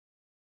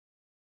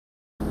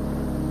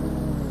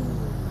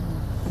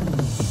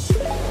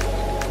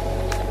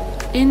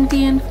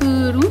Indian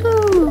food.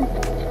 Woohoo!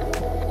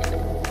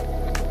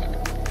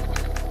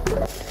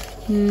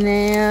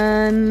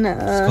 Naan.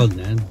 It's called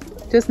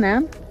naan. Just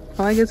naan?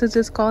 Oh, I guess it's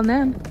just called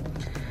naan.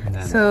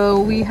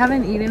 So we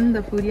haven't eaten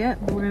the food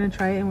yet, but we're gonna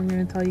try it and we're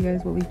gonna tell you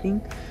guys what we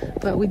think.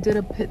 But we did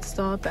a pit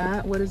stop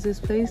at, what is this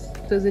place?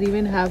 Does it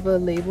even have a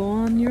label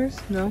on yours?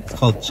 No? It's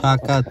called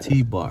Chaka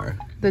Tea Bar.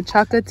 The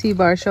Chaka Tea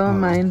Bar. Show them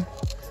mine.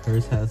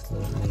 Hers has the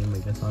name, I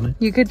guess, on it.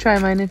 You could try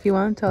mine if you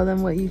want. Tell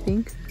them what you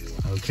think.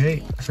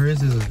 Okay,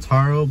 hers is a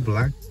taro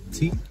black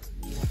tea,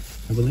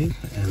 I believe.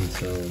 And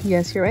so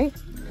yes, you're right.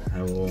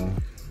 I will.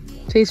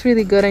 Tastes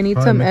really good. I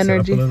need some mix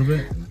energy. it up a little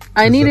bit.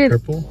 I needed,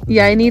 purple.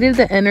 Yeah, I needed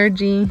the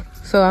energy.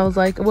 So I was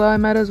like, well, I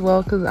might as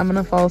well because I'm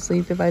gonna fall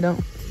asleep if I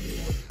don't.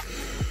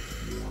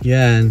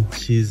 Yeah, and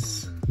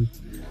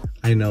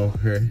I know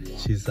her.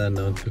 She's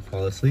known to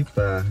fall asleep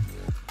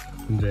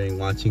during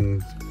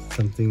watching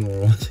something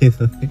or watching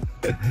something.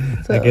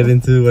 So, I get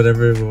into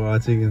whatever we're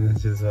watching and then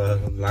she's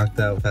knocked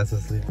out, fast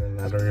asleep,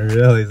 and I don't even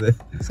realize it.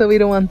 So we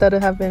don't want that to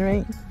happen,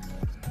 right?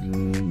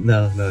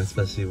 No,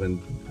 especially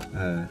when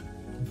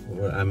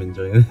I'm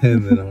enjoying it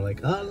and then I'm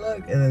like, oh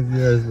look, and then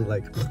yours is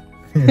like.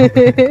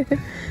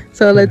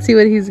 So let's see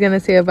what he's gonna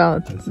say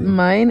about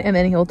mine, and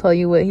then he'll tell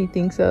you what he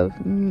thinks of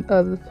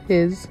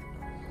his.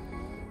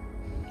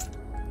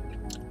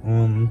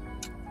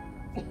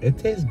 It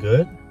tastes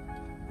good.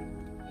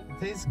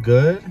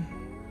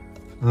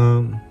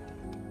 I'm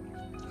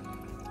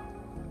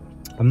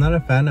not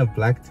a fan of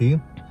black tea,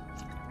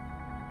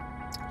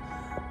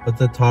 but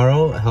the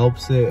taro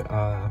helps it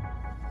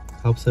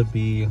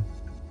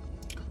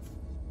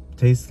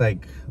taste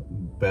like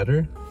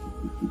better.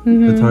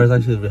 The taro is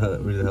actually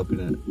really helping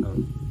it,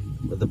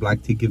 but the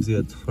black tea gives you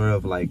a sort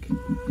of like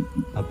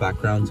a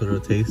background sort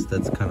of taste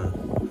that's kind of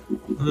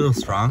a little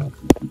strong.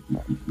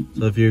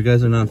 So if you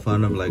guys are not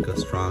fond of like a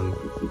strong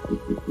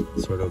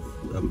sort of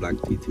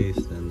black tea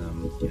taste, then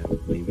yeah,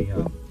 maybe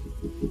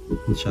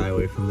shy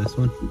away from this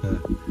one.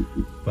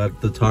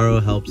 But the taro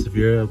helps. If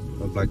you're a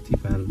black tea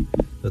fan,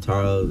 the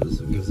taro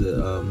gives it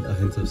a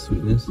hint of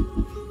sweetness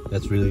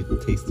that's really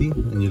tasty,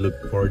 and you look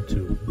forward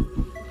to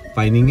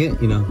finding it,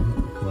 you know,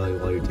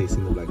 while you're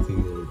tasting the black tea.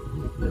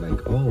 You're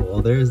like, oh,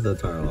 well, there's the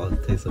taro. Oh,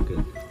 it tastes so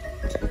good.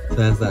 So it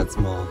has that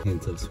small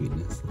hint of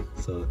sweetness.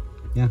 So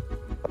yeah.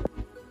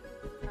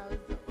 How's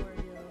the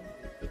Oreo?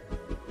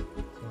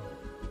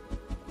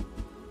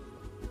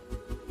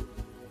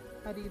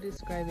 How do you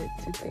describe it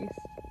to taste?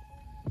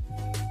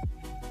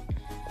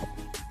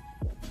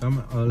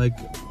 I'm like,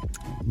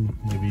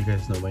 maybe you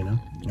guys know by now,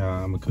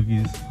 I'm a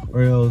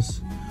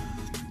Oreos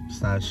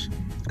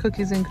 /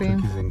 cookies and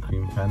cream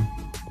fan.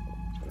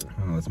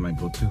 That's my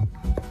go-to.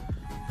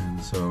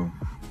 And so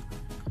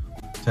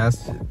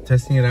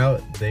testing it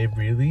out, they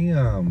really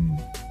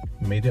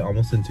made it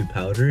almost into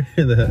powder,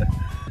 the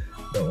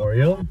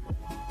Oreo.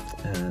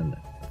 And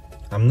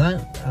I'm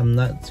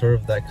not sort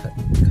of that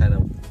kind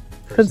of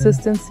person.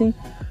 Consistency.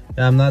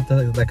 Yeah, I'm not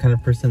that kind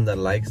of person that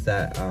likes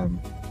that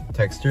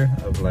texture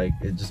of like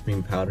it just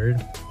being powdered,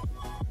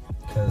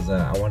 because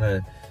I want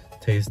to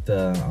taste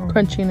the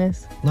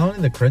crunchiness. Not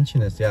only the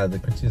crunchiness, yeah, the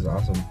crunchy is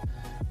awesome,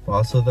 but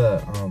also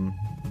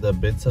the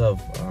bits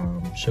of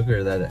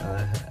sugar that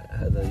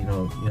you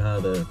know how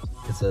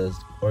it's a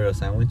Oreo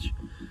sandwich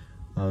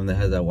that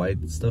has that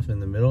white stuff in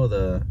the middle,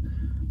 the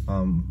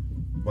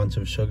bunch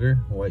of sugar,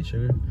 white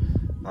sugar.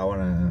 I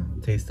want to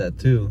taste that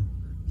too,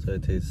 so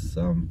it tastes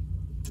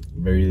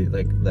very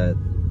like that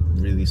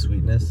really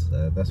sweetness.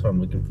 That's what I'm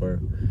looking for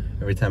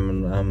every time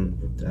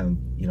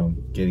I'm you know,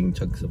 getting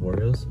chunks of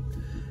Oreos.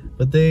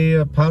 But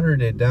they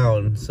powdered it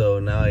down, so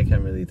now I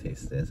can't really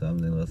taste it, so I'm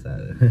a little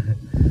sad.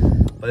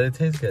 But it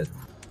tastes good.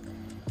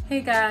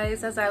 Hey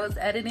guys, as I was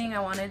editing, I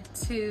wanted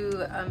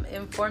to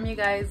inform you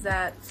guys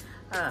that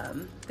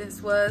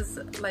this was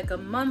like a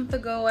month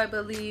ago, I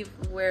believe,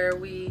 where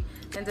we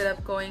ended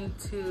up going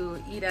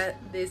to eat at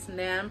this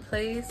naan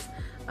place.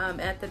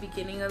 At the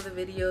beginning of the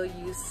video,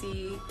 you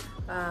see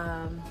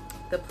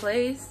the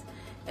place,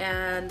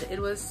 and it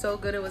was so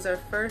good. It was our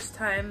first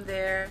time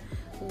there.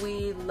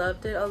 We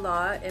loved it a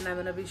lot, and I'm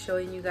gonna be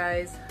showing you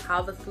guys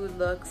how the food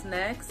looks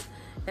next,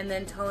 and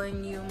then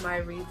telling you my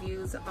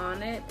reviews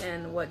on it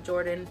and what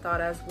Jordan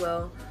thought as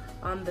well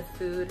on the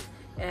food.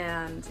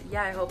 And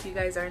yeah, I hope you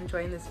guys are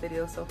enjoying this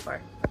video so far.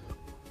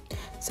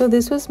 So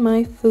this was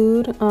my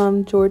food.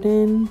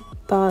 Jordan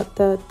thought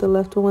that the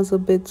left one was a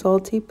bit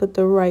salty, but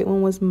the right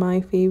one was my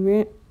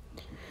favorite.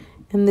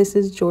 And this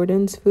is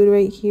Jordan's food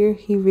right here.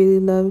 He really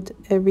loved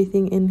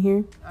everything in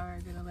here.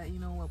 Alright, gonna let you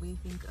know what we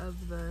think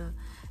of the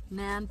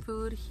naan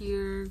food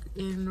here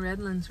in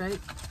Redlands, right?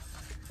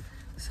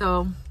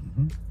 So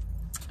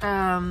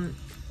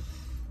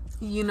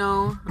you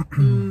know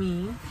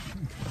me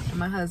and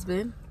my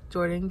husband,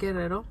 Jordan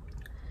Guerrero.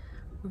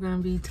 We're gonna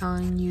be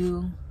telling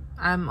you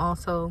I'm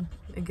also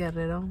a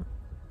Guerrero,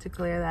 to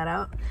clear that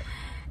out.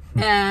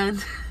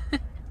 And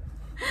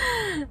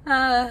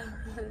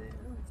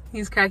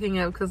he's cracking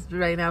up because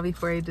right now,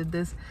 before I did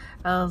this,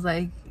 I was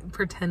like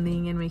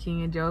pretending and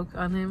making a joke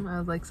on him. I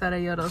was like, Sara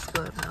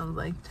Yorosco. I was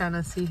like trying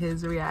to see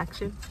his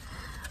reaction.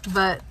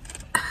 But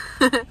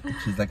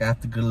She's like, I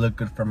have to look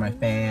good for my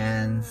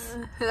fans.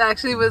 It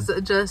actually was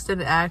just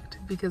an act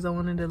because I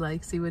wanted to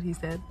like see what he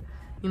said.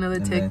 You know, the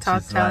And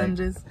TikTok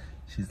challenges.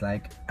 She's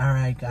like, all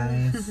right,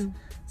 guys,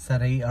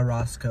 Sarai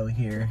Orozco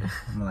here.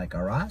 I'm like,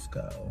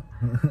 Orozco?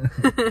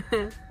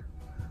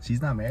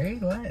 She's not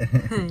married? What?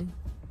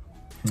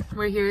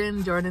 We're here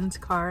in Jordan's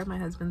car, my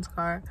husband's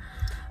car.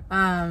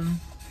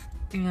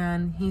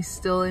 And he's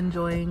still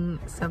enjoying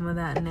some of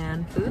that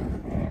naan food.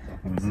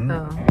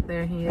 So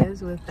there he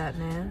is with that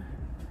naan.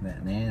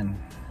 That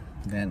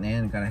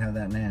naan, gotta have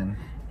that naan.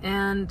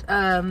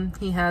 And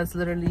he has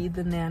literally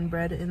the naan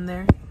bread in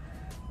there.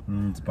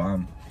 It's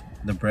bomb.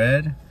 The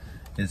bread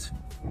is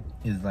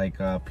like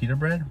pita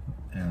bread.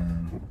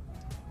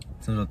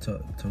 It's a little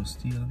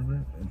toasty a little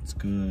bit. It's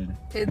good.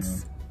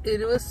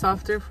 It was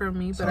softer for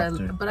me, but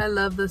I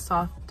love the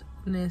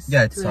softness.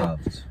 Yeah, it's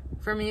soft.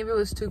 For me, if it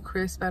was too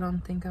crisp, I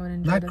don't think I would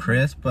enjoy it. Not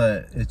crisp,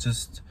 but it's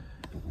just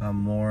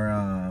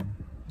more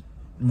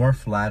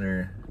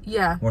flatter.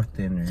 Yeah. More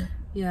thinner.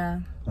 Yeah.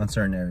 On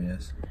certain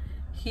areas.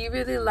 He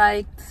really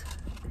liked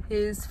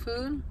his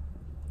food.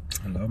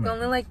 I love it. He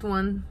only liked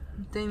one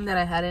thing that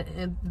I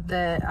had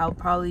that I'll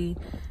probably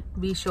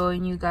be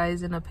showing you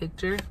guys in a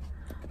picture.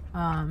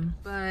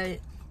 But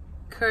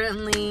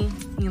currently,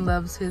 he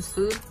loves his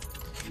food.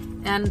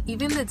 And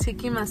even the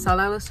tiki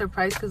masala, I was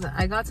surprised because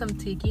I got some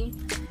tiki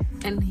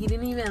and he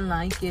didn't even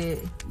like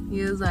it.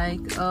 He was like,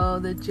 oh,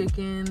 the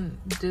chicken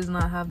does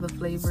not have the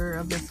flavor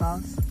of the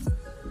sauce.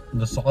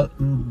 The sauce,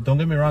 don't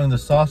get me wrong, the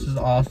sauce is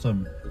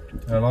awesome.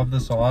 I love the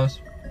sauce.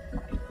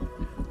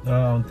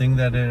 The thing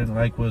that I didn't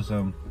like was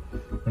when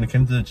it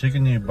came to the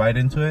chicken, you bite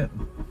into it,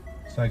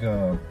 it's like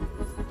a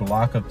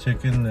block of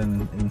chicken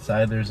and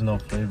inside there's no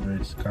flavor.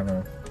 It's kind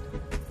of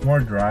more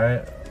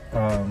dry,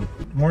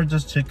 more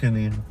just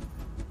chickeny,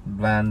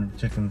 bland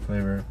chicken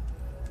flavor.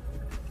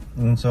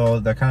 And so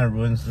that kind of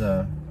ruins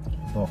the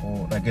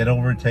whole, like it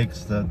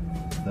overtakes the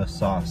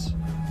sauce,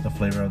 the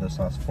flavor of the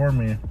sauce for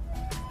me.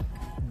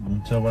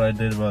 And so what I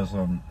did was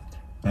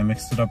I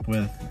mixed it up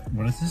with,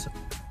 what is this,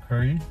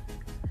 curry?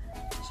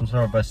 Some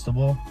sort of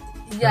vegetable?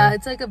 Yeah, curry?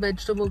 It's like a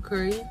vegetable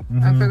curry.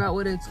 I forgot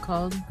what it's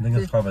called. I think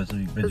it's called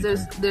veggie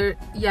curry.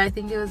 Yeah, I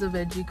think it was a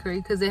veggie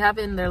curry because they have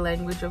it in their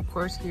language, of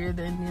course, here,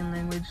 the Indian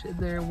language,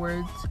 their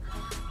words,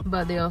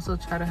 but they also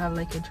try to have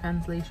like a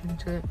translation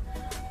to it.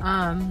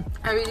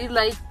 I really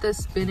like the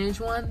spinach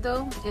one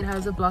though. It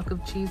has a block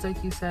of cheese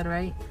like you said,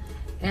 right?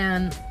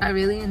 And I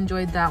really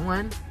enjoyed that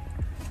one.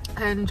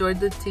 I enjoyed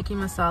the tiki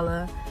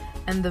masala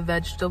and the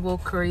vegetable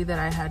curry that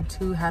I had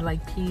too. Had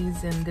like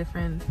peas and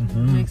different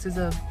mixes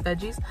of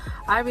veggies.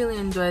 I really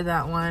enjoyed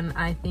that one.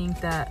 I think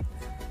that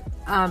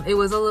it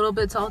was a little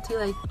bit salty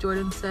like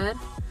Jordan said,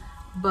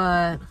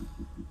 but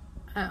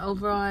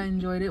overall I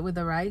enjoyed it with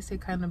the rice.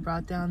 It kind of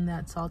brought down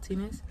that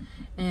saltiness,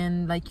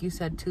 and like you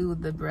said too,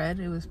 with the bread,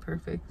 it was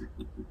perfect.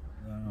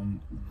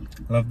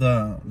 I love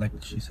the, like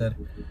she said,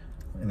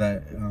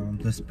 that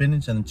the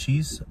spinach and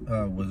cheese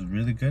was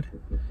really good.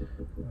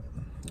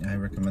 I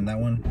recommend that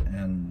one,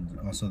 and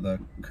also the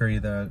curry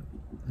that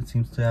it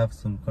seems to have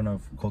some kind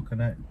of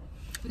coconut.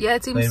 Yeah,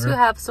 it seems flavor. to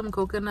have some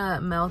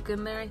coconut milk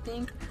in there, I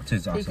think.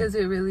 It's awesome. Because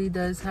it really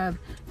does have,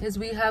 is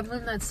we have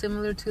one that's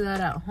similar to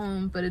that at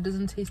home, but it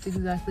doesn't taste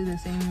exactly the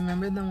same.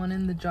 Remember the one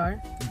in the jar?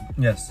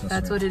 Yes,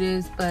 that's right. what it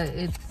is, but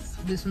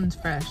this one's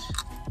fresh.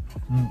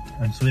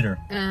 And sweeter.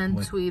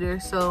 And sweeter,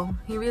 so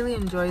he really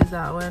enjoys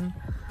that one.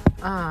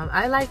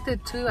 I liked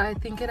it too. I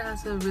think it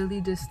has a really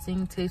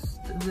distinct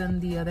taste than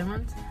the other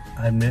ones.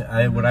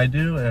 What I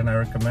do, and I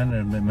recommend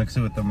it, mix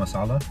it with the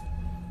masala.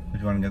 If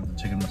you want to get the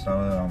chicken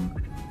masala,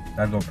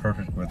 that'd go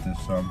perfect with this.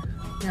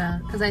 Yeah,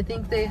 because I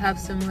think they have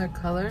similar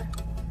color.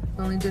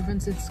 The only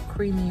difference is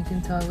creamy. You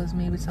can tell it was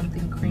made with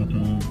something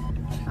creamy.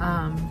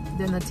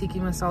 Then the tiki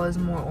masala is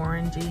more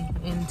orangey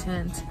in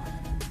tint.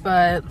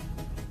 But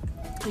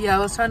yeah, I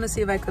was trying to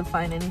see if I could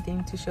find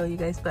anything to show you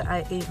guys, but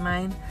I ate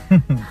mine.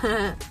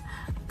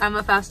 I'm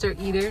a faster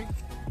eater,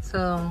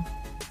 so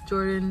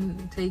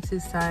Jordan takes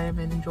his time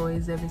and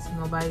enjoys every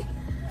single bite,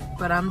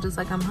 but I'm just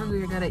like, I'm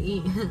hungry, I gotta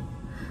eat.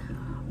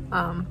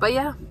 But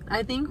yeah,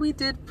 I think we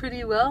did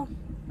pretty well.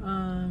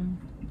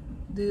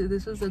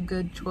 This was a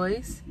good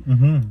choice.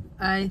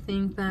 I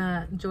think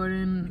that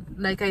Jordan,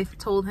 like I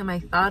told him, I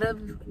thought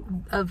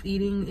of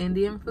eating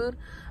Indian food,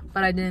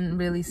 but I didn't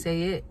really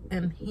say it,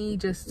 and he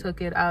just took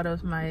it out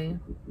of my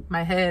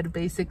head,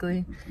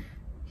 basically.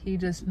 He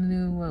just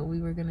knew what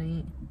we were gonna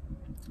eat.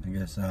 I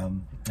guess I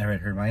read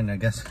her mind, I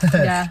guess.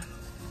 Yeah.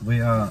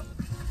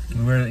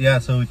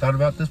 So we thought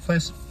about this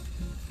place.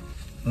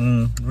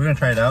 We're gonna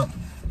try it out.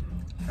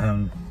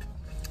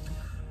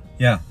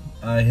 Yeah,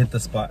 I hit the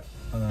spot.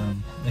 I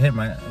hit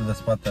the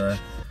spot that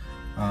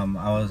I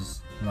was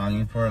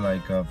longing for,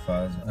 like of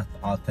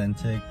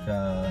authentic,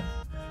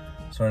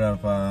 sort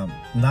of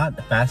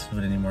not fast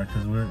food anymore,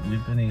 because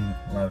we've been eating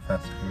a lot of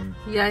fast food.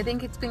 Yeah, I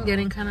think it's been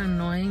getting kind of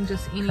annoying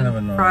just eating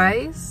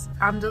fries.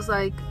 I'm just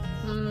like,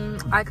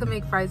 I could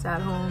make fries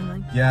at home.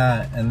 Like,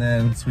 yeah, and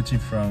then switching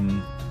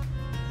from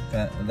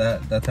that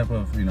type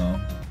of, we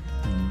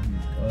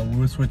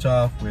would switch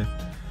off with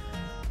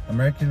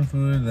American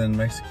food, then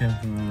Mexican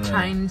food,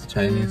 Chinese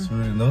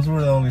food, and those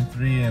were the only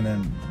three. And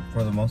then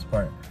for the most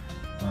part,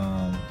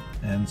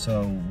 and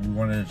so we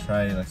wanted to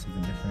try like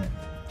something different.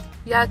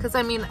 Yeah, because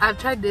I mean, I've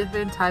tried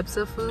different types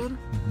of food.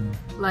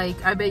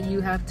 Like, I bet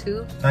you have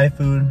too. Thai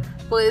food.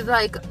 Well, it's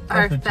like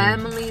our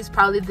families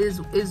probably this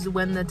is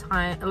when the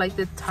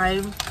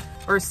time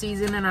or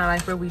season in our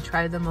life where we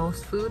try the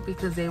most food,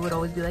 because they would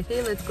always be like,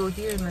 hey, let's go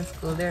here and let's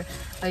go there.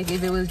 Like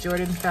if it was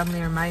Jordan's family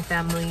or my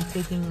family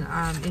taking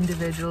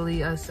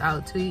individually us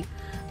out to eat.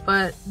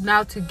 But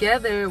now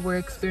together we're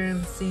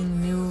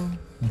experiencing new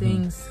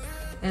things,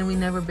 and we've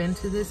never been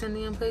to this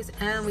Indian place,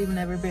 and we've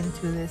never been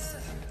to this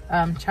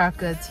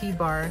Chaka tea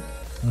bar.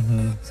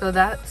 So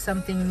that's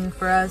something new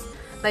for us.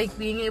 Like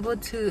being able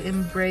to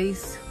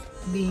embrace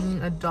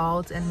being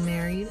adults and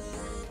married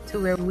to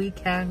where we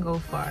can go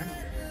far.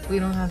 We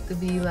don't have to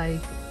be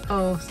like,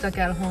 oh, stuck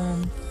at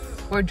home,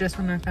 or just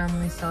when our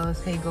families tell us,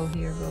 hey, go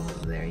here, go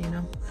there, you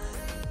know?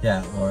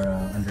 Yeah, or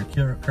under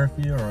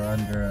curfew, or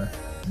under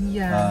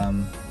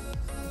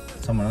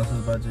someone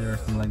else's budget or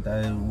something like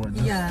that.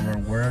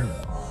 We're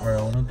our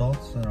own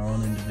adults and our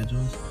own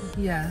individuals.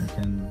 Yeah. We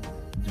can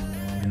do,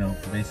 you know,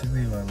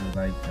 basically what we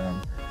like,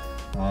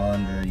 all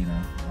under, you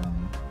know,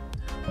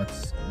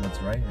 what's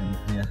right. And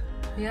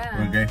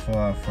we're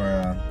grateful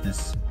for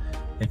this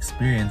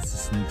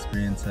new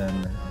experience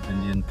of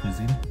Indian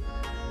cuisine.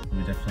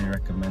 We definitely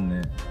recommend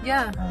it.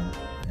 Yeah,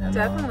 and,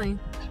 definitely.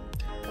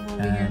 Come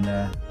over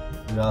here.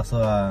 We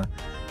also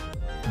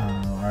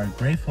are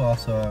grateful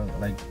also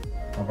like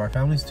of our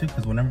families too,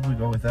 because whenever we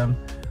go with them,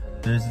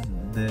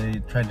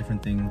 they try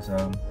different things.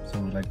 So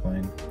we like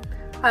going.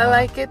 I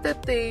like it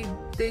that they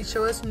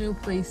show us new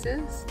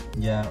places.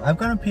 Yeah, I've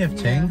gone to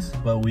PF Chang's,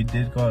 but we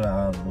did go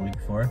the week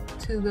before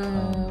to the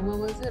what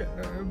was it,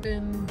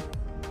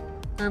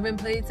 Urban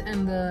Plates,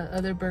 and the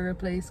other burger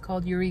place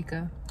called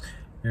Eureka,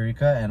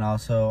 and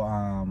also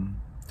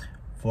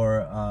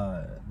for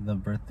the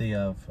birthday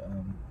of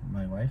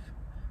my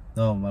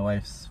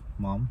wife's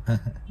mom.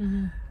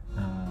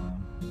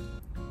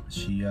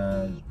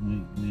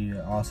 We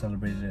all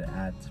celebrated it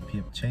at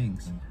PF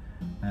Chang's,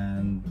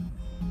 and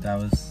that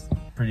was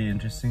pretty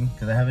interesting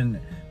because I haven't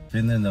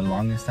been there in the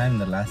longest time.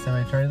 The last time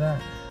I tried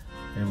that,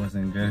 it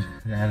wasn't good.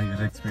 I had a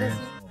good experience.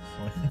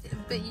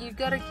 But you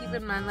gotta keep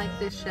in mind, like,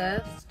 the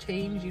chefs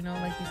change, you know,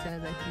 like you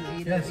said, like you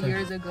ate it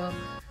years ago,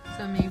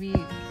 so maybe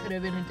it could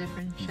have been a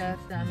different chef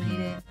that made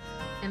it.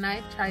 And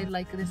I tried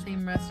like the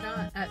same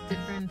restaurant at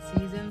different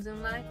seasons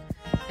in life,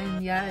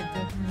 and yeah, it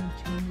definitely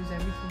changes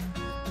everything.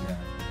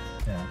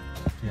 Yeah,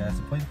 that's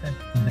a point there.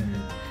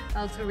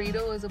 El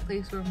Torito is a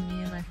place where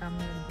me and my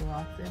family would go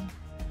often,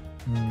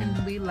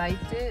 and we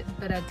liked it,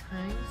 but at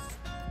times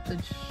the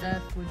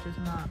chef would just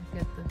not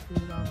get the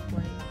food on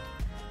point.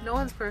 No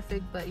one's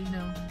perfect, but you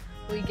know,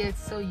 we get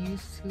so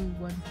used to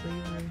one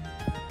flavor,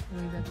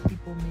 the way that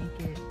people make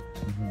it,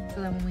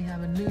 so that when we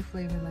have a new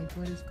flavor, like,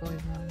 what is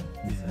going on?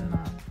 This is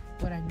not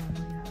what I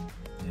normally have.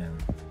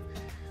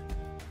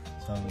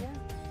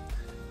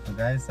 So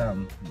guys,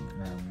 we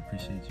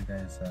appreciate you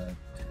guys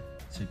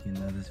checking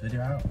this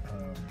video out.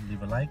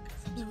 Leave a like,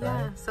 subscribe.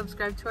 Yeah,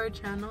 subscribe to our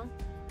channel,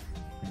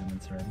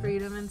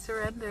 Freedom and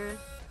Surrender.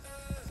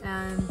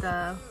 And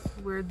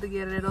we're the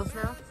guerreros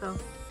now, so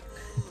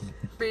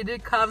free to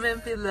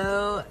comment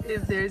below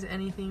if there's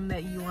anything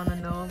that you want to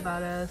know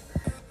about us,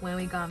 when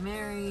we got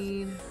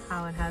married,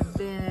 how it has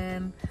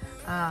been,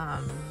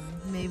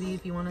 maybe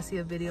if you want to see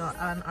a video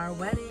on our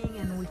wedding,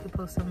 and we could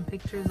post some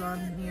pictures on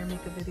here,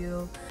 make a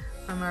video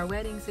from our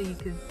wedding so you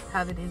could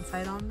have an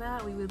insight on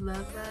that. We would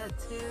love that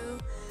too.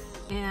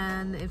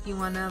 And if you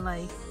want to,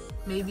 like,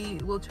 maybe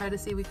we'll try to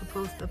see if we could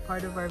post a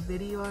part of our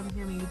video on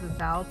here, maybe the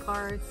vow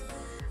parts,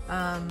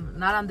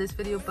 not on this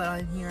video but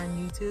on here on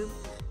YouTube,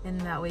 and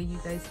that way you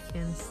guys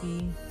can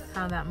see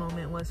how that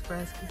moment was for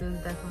us, because it was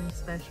definitely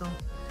special.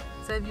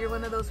 So if you're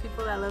one of those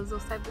people that loves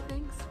those type of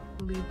things,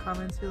 leave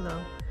comments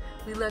below.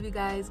 We love you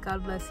guys.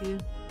 God bless you.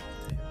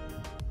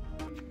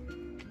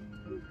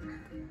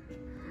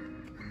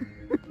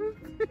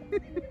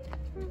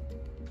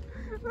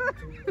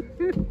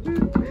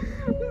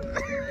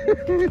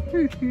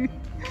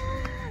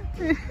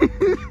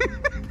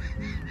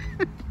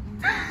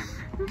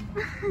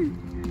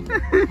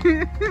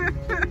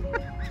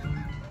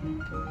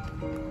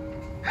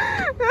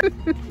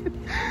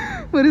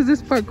 What is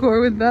this,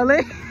 parkour with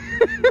ballet?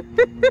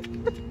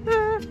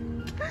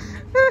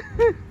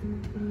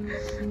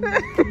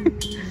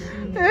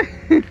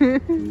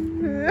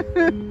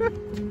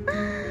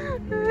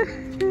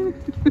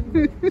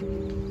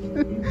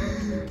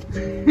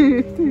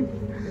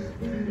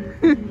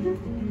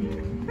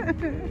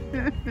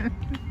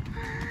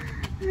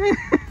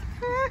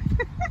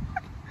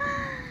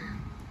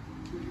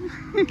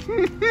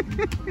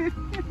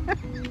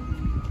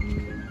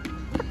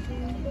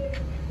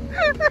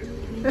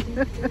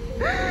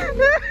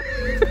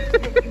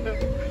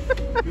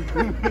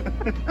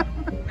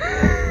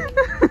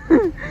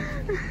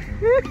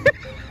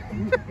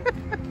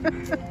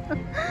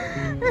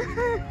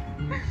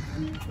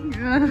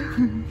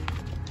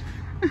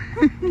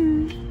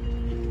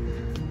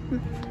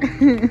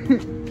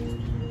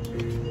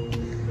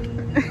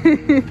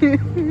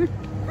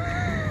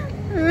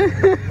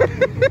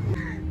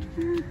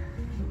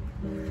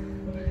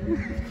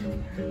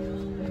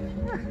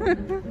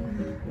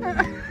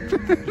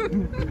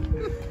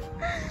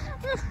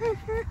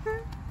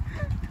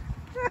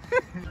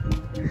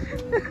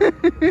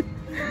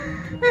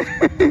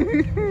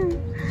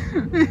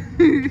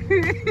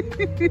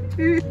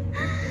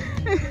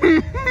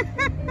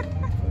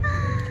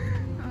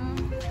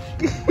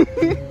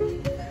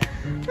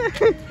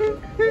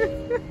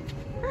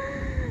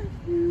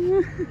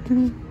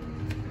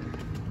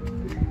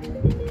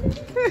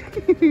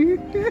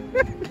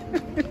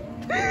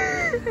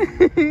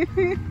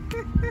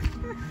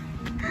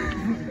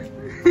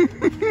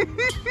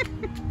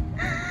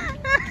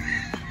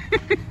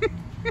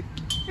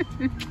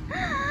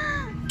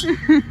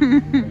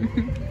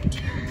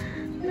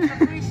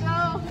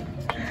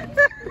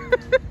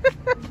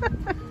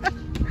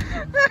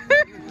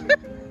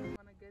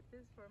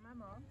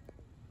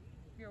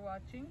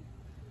 Watching?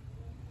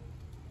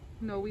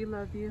 No, we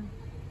love you.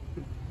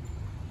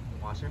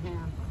 Wash your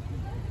hands.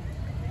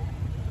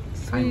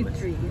 Sweet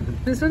dream.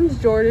 This one's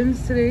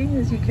Jordan's today.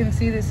 As you can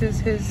see, this is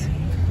his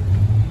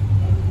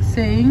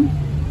saying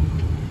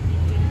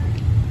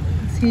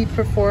as he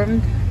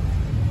performed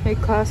a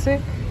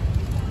classic.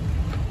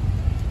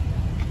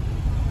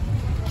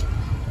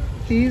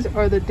 These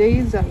are the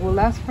days that will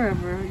last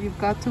forever. You've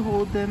got to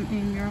hold them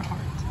in your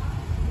heart.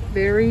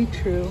 Very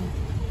true.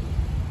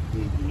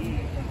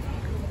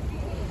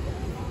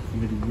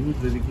 Very good,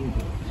 very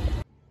good.